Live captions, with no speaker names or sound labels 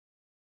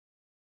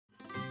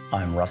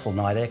I'm Russell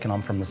Neideck and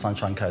I'm from the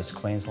Sunshine Coast,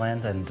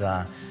 Queensland, and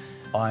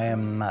I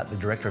am the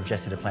Director of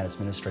Jesse Duplantis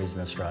Ministries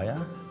in Australia.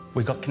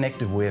 We got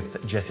connected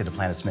with Jesse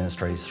Duplantis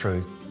Ministries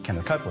through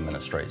Kenneth Copeland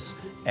Ministries,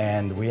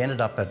 and we ended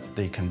up at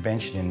the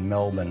convention in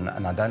Melbourne,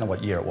 and I don't know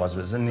what year it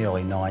was in the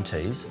early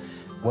 90s.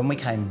 When we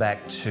came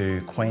back to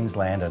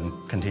Queensland and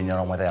continued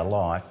on with our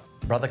life,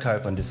 Brother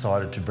Copeland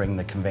decided to bring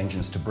the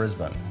conventions to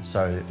Brisbane.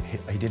 So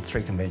he did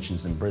 3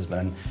 conventions in Brisbane,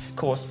 and of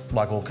course,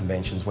 like all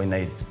conventions, we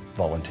need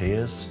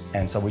volunteers,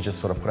 and so we just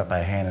sort of put up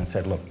our hand and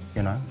said, look,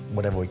 you know,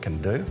 whatever we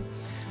can do,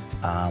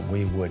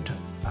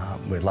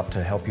 we'd love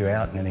to help you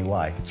out in any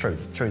way,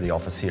 through the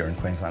office here in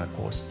Queensland, of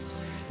course.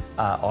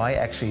 I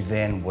actually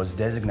then was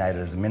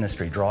designated as a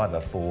ministry driver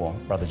for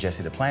Brother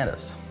Jesse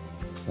Duplantis,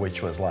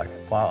 which was like,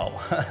 wow.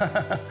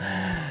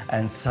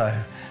 And so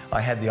I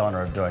had the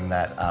honour of doing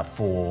that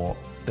for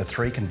the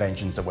 3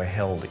 conventions that were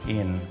held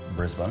in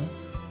Brisbane.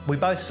 We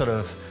both sort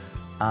of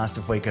asked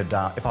if I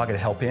could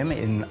help him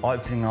in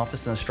opening an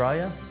office in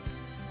Australia.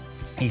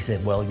 He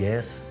said, well,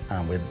 yes,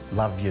 we'd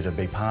love you to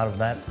be part of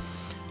that.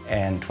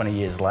 And 20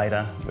 years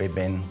later, we've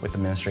been with the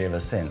ministry ever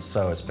since.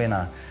 So it's been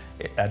a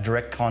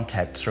direct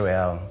contact through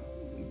our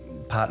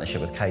partnership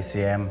with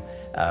KCM,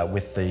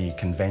 with the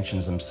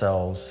conventions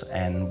themselves,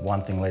 and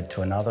one thing led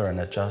to another, and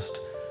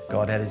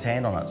God had his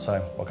hand on it.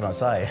 So what can I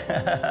say?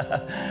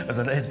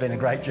 It's been a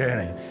great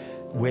journey.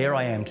 Where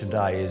I am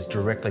today is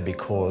directly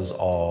because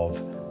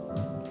of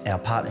our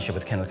partnership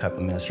with Kenneth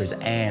Copeland Ministries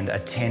and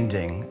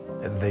attending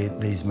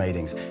these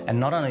meetings. And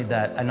not only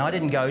that, and I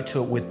didn't go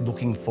to it with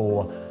looking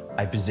for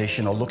a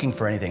position or looking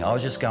for anything. I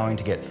was just going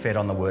to get fed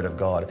on the Word of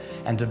God,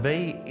 and to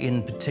be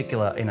in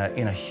particular in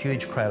a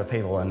huge crowd of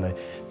people. And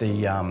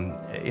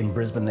in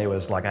Brisbane there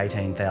was like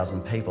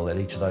 18,000 people at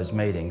each of those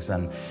meetings,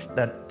 and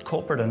that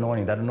corporate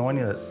anointing, that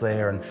anointing that's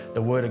there, and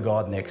the Word of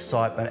God and the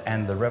excitement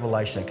and the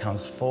revelation that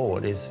comes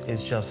forward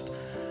is just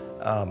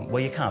well,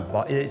 you can't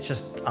buy. It's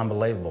just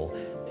unbelievable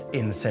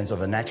in the sense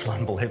of a natural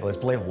unbelievable. It's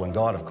believable in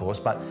God, of course,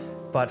 but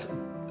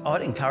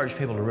I'd encourage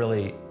people to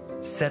really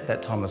set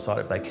that time aside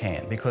if they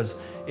can, because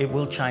it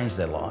will change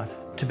their life.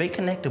 To be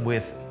connected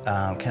with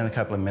Kenneth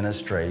Copeland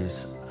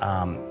Ministries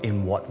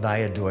in what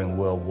they are doing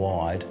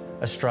worldwide,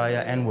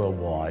 Australia and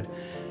worldwide,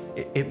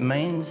 it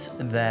means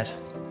that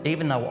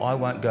even though I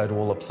won't go to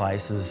all the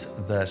places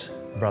that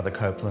Brother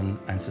Copeland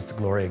and Sister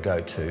Gloria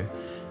go to,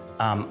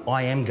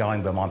 I am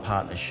going by my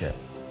partnership.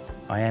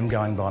 I am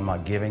going by my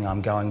giving,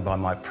 I'm going by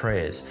my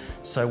prayers.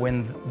 So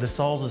when the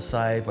souls are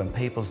saved, when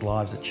people's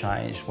lives are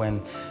changed,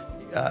 when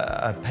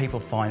people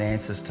find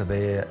answers to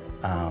their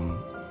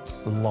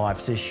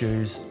life's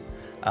issues,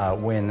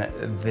 when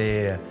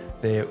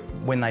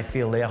they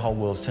feel their whole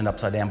world's turned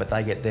upside down, but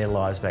they get their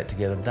lives back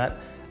together,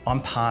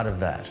 I'm part of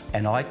that,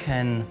 and I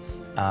can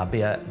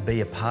be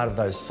a part of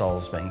those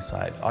souls being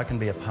saved. I can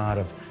be a part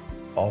of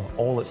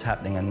all that's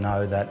happening and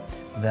know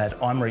that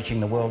I'm reaching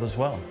the world as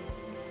well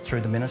through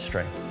the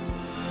ministry.